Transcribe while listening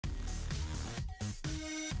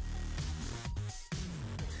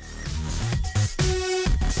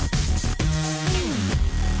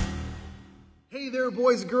There,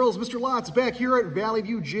 boys and girls, Mr. Lots back here at Valley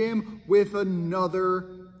View Gym with another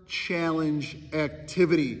challenge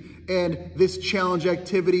activity. And this challenge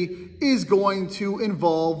activity is going to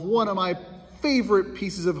involve one of my favorite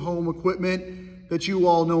pieces of home equipment that you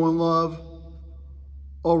all know and love,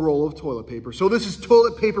 a roll of toilet paper. So this is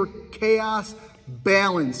Toilet Paper Chaos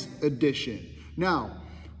Balance Edition. Now,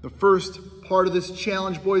 the first part of this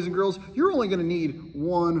challenge, boys and girls, you're only gonna need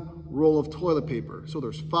one roll of toilet paper. So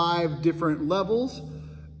there's 5 different levels,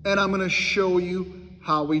 and I'm gonna show you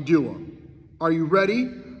how we do them. Are you ready?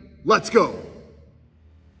 Let's go.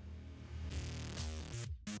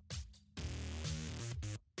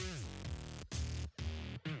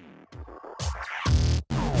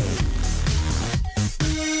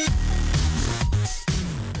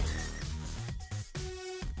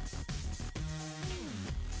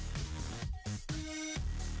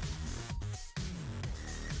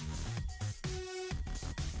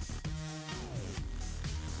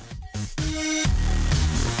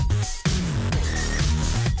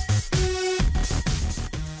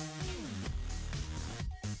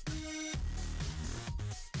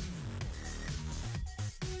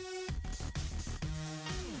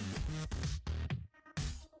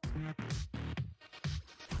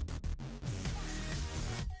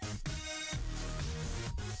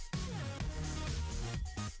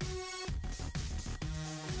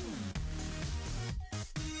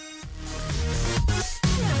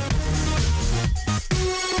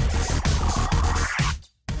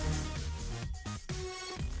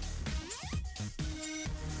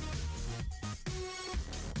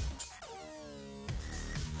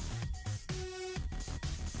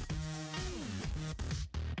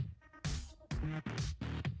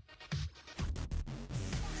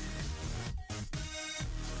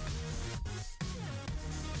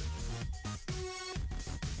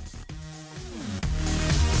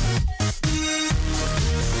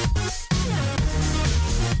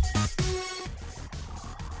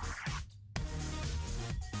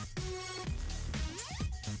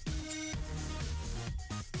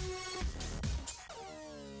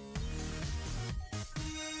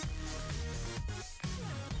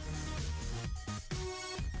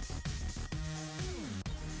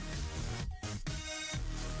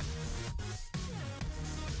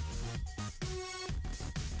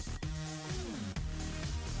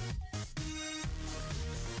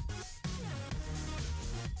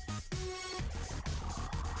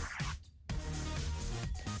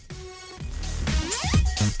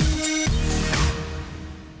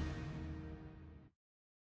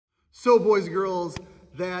 So boys and girls,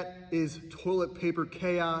 that is Toilet Paper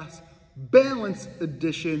Chaos Balance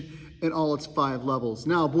Edition in all its 5 levels.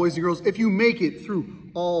 Now, boys and girls, if you make it through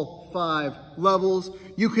all 5 levels,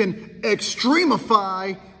 you can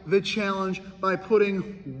extremify the challenge by putting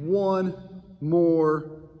one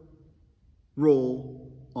more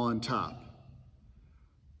roll on top.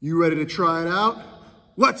 You ready to try it out?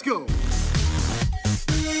 Let's go.